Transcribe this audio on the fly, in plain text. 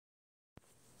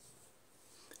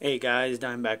Hey guys,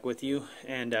 Dime back with you,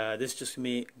 and this is just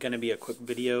gonna be a quick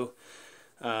video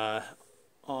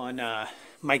on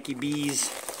Mikey B's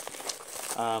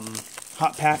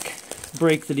hot pack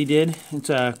break that he did. It's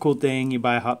a cool thing. You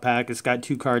buy a hot pack, it's got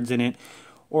 2 cards in it,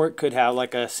 or it could have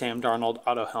like a Sam Darnold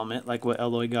auto helmet like what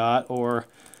Eloy got, or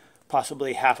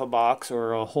possibly half a box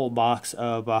or a whole box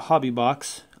of a hobby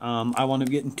box. I wound up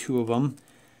getting 2 of them,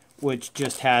 which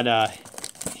just had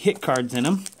hit cards in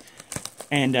them.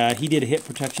 And he did a hit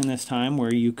protection this time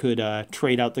where you could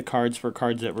trade out the cards for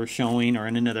cards that were showing or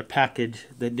in another package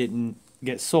that didn't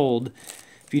get sold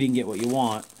if you didn't get what you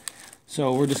want.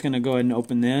 So we're just going to go ahead and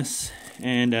open this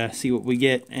and see what we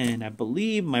get. And I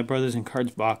believe my Brothers in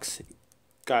Cards box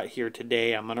got here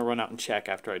today. I'm going to run out and check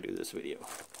after I do this video.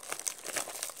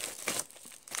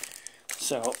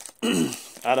 So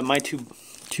out of my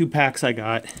two packs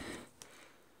I've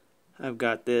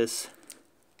got this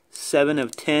 7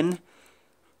 of 10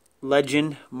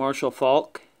 Legend Marshall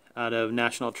Faulk out of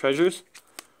National Treasures.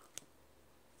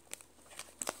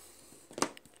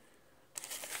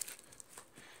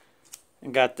 I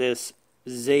got this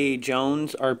Zay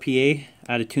Jones RPA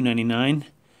out of 299.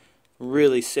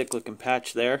 Really sick looking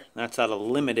patch there. That's out of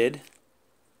Limited.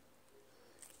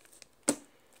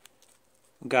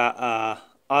 Got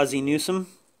Ozzie Newsome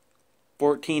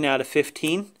 14 out of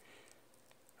 15.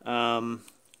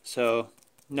 So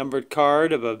numbered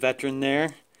card of a veteran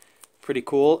there. Pretty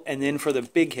cool. And then for the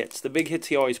big hits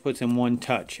he always puts in 1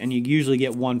 touch, and you usually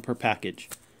get 1 per package.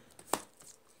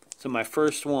 So my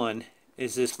first one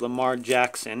is this Lamar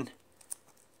Jackson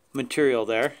material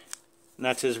there, and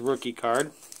that's his rookie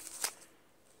card,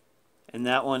 and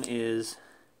that one is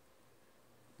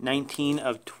 19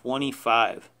 of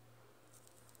 25.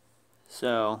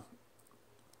 So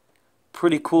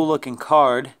pretty cool looking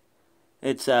card.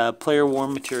 It's a player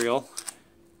worn material.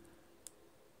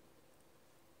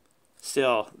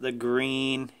 Still, the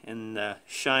green and the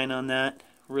shine on that,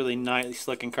 really nice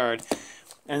looking card.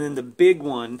 And then the big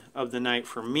one of the night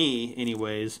for me,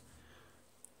 anyways,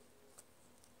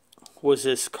 was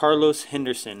this Carlos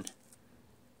Henderson.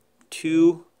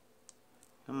 2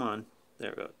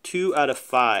 out of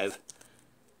 5.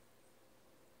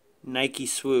 Nike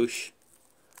swoosh.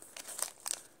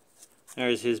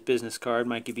 There's his business card,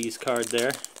 Mikey B's card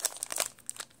there.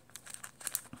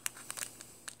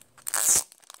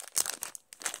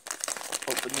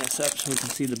 Open this up so we can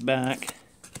see the back.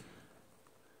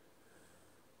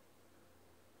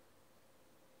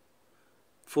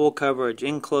 Full coverage,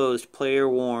 enclosed, player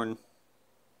worn,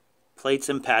 plates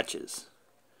and patches.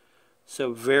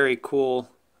 So very cool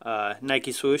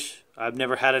Nike swoosh. I've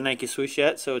never had a Nike swoosh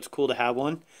yet, so it's cool to have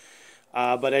one.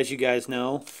 But as you guys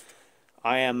know,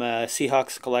 I am a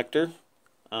Seahawks collector.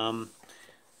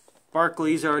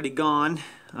 Barkley's already gone.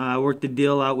 I worked a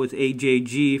deal out with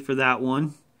AJG for that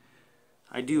one.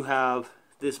 I do have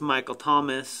this Michael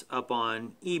Thomas up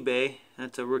on eBay.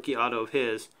 That's a rookie auto of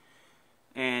his.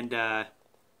 And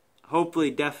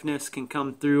hopefully deafness can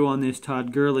come through on this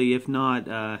Todd Gurley. If not,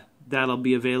 that'll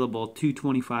be available.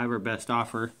 $225 or best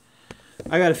offer.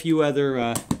 I got a few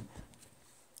other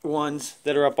ones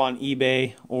that are up on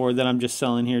eBay or that I'm just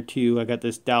selling here too. I got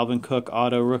this Dalvin Cook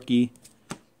auto rookie.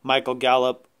 Michael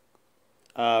Gallup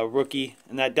rookie.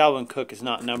 And that Dalvin Cook is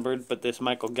not numbered, but this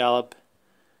Michael Gallup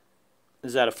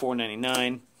is out of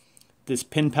 $4.99. This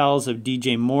Pen Pals of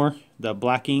DJ Moore, the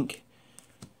black ink.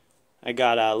 I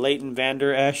got a Leighton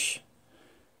Vander Esch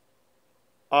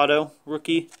auto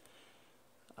rookie.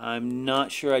 I'm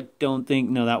not sure. I don't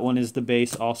think. No, that one is the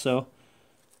base also.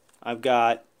 I've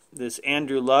got this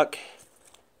Andrew Luck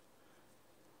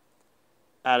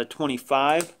out of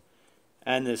 25,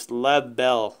 and this Lev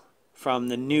Bell from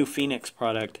the new Phoenix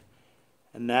product,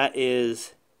 and that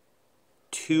is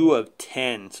 2 of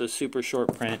 10, so super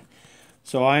short print.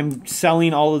 So I'm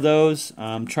selling all of those.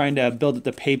 I'm trying to build it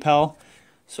to PayPal,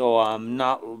 so I'm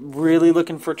not really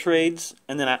looking for trades.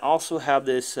 And then I also have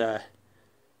this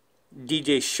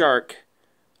DJ Shark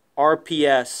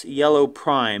RPS Yellow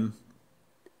Prime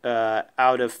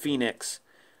out of Phoenix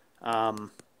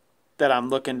that I'm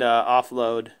looking to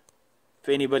offload. If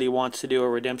anybody wants to do a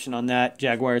redemption on that,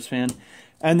 Jaguars fan.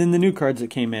 And then the new cards that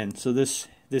came in. So this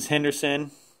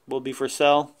Henderson will be for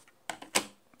sale.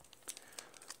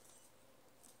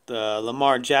 The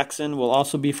Lamar Jackson will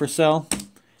also be for sale.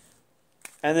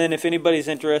 And then if anybody's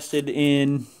interested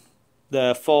in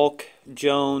the Falk,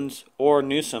 Jones, or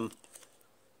Newsome,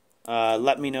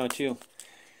 let me know too.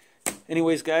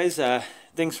 Anyways, guys,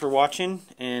 thanks for watching.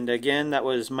 And again, that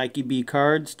was Mikey B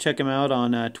Cards. Check him out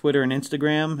on Twitter and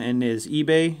Instagram and his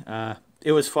eBay.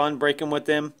 It was fun breaking with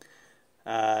him.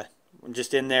 We're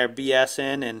just in there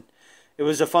BSing, and it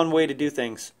was a fun way to do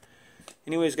things.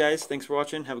 Anyways, guys, thanks for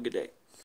watching. Have a good day.